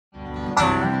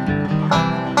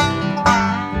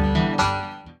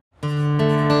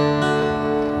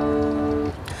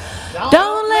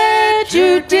Don't let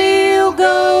your deal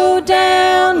go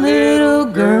down, little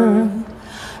girl.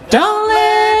 Don't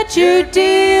let your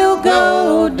deal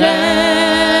go down.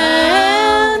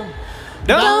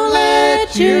 Don't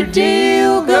let your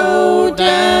deal go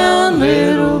down,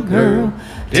 little girl,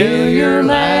 till your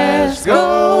last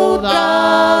gold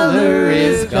dollar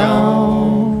is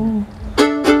gone.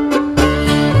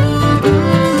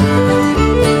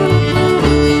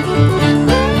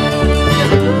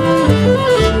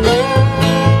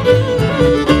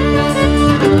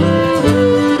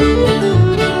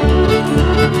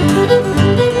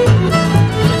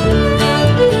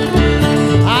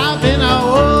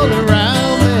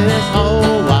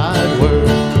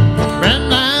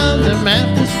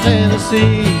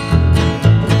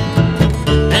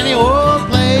 Any old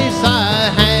place I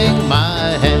hang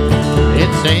my hat, it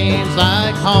seems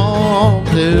like home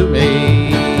to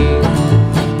me.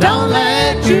 Don't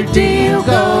let your deal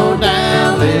go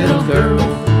down, little girl.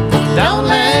 Don't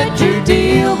let your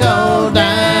deal go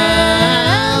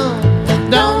down.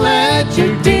 Don't let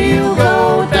your deal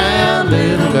go down,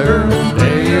 little girl,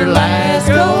 till your last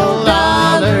gold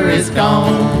dollar is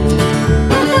gone.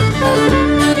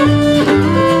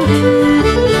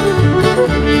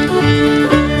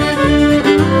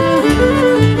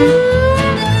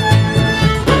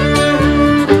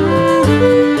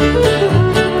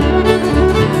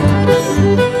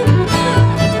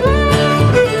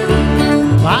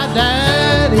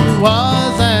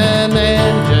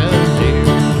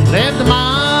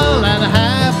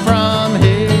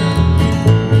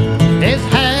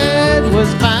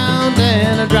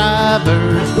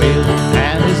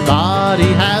 And his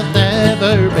body has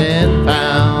never been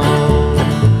found.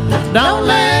 Don't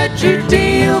let your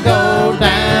deal go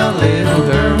down, little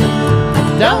girl.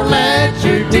 Don't let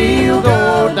your deal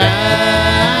go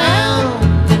down.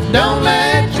 Don't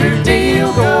let your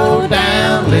deal go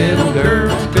down, little girl,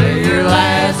 till your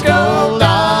last gold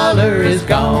dollar is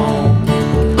gone.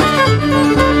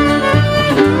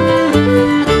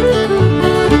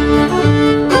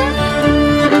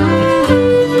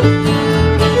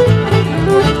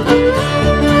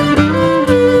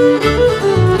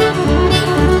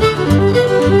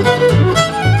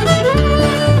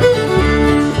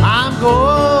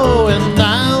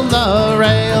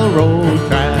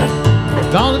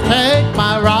 Gonna take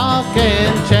my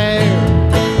rocking chair.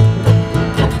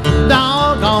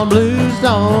 Doggone blues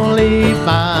don't leave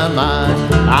my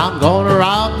mind. I'm gonna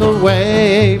rock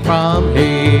away from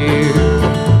here.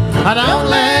 Don't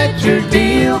let your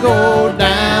deal go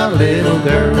down, little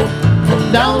girl.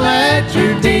 Don't let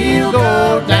your deal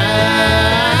go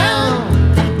down.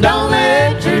 Don't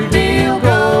let your deal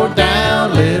go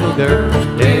down, little girl,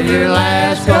 till your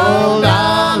last gold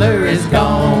dollar is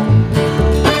gone.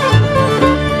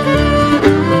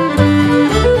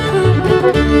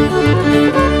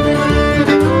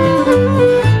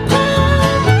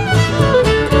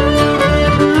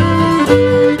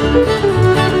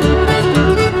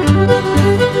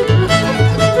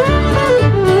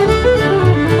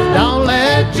 Don't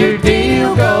let your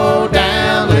deal go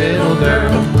down, little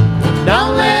girl.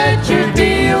 Don't let your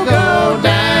deal go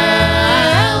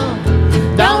down.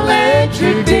 Don't let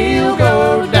your deal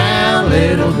go down,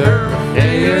 little girl,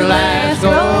 till your last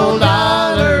gold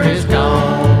dollar is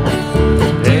gone.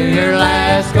 Till your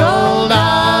last gold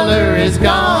dollar is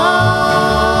gone.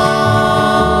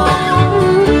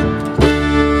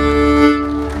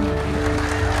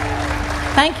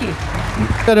 Thank you.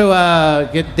 Going to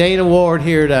get Dana Ward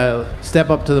here to step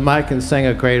up to the mic and sing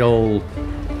a great old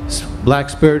black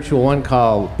spiritual one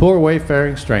called Poor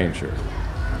Wayfaring Stranger.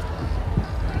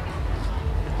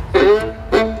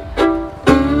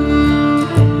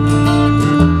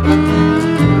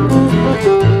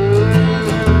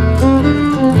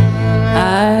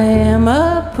 I am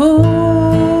a poor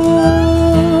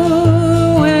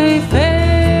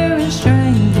wayfaring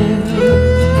stranger,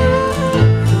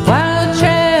 while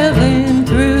traveling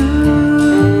through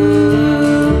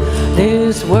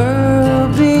this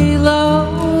world below,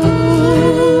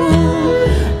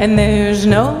 and there's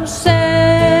no sense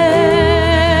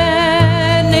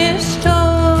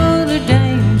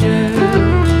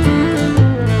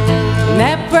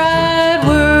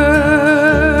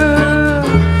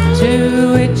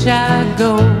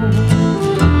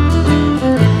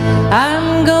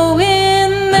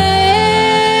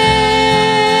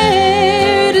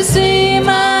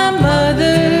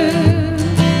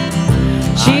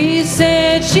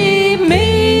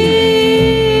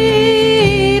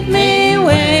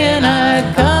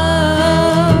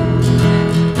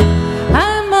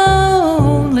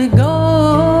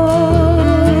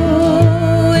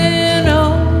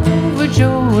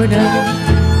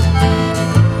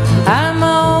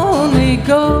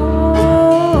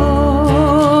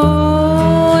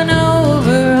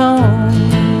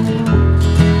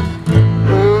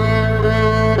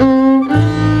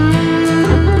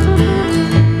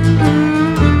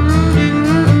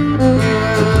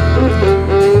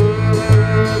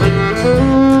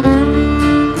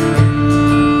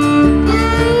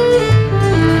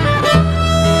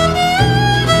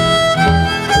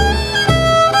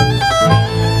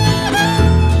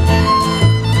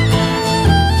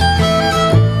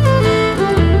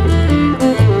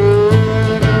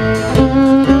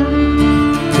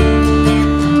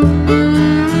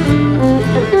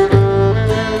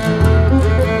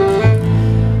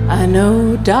I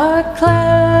know dark clouds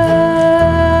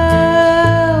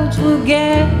will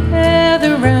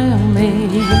gather round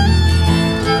me.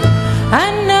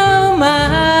 I know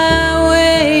my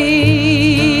way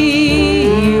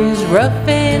is rough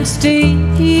and steep,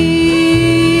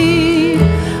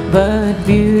 but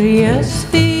beauteous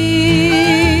fields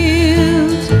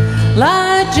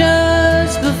lie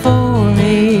just before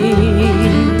me,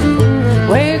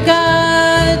 where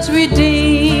God's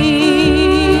redeemed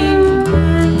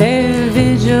their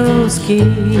vigils keep.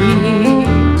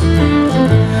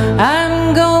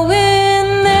 I'm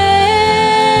going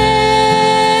there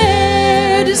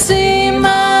to see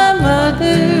my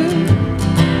mother.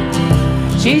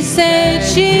 She said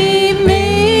she'd meet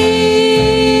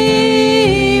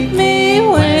me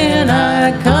when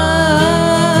I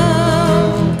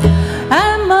come.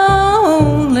 I'm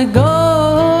only going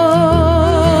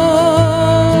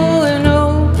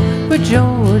over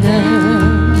Jordan.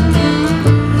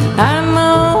 I'm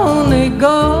only going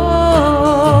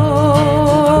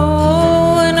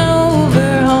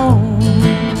over home.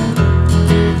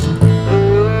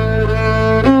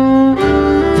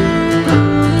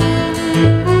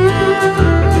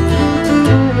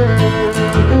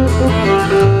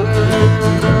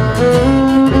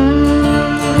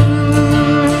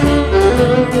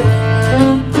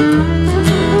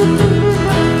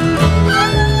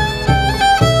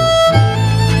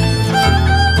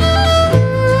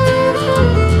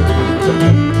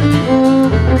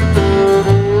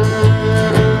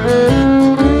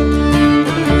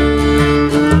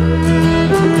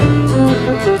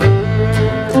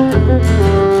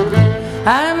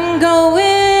 I'm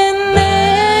going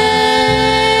there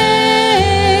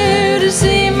to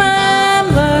see my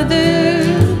mother.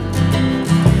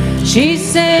 She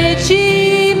said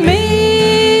she'd meet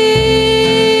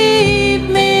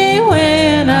me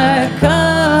when I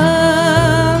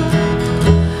come.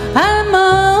 I'm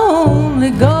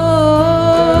only going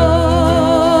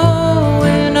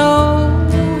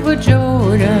over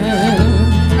Jordan.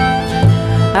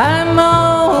 I'm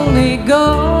only going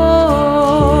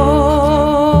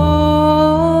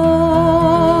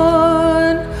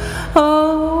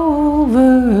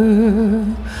over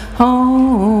home.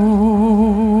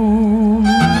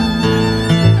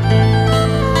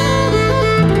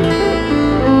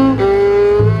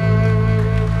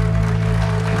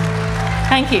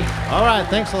 Thank you. All right,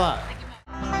 thanks a lot.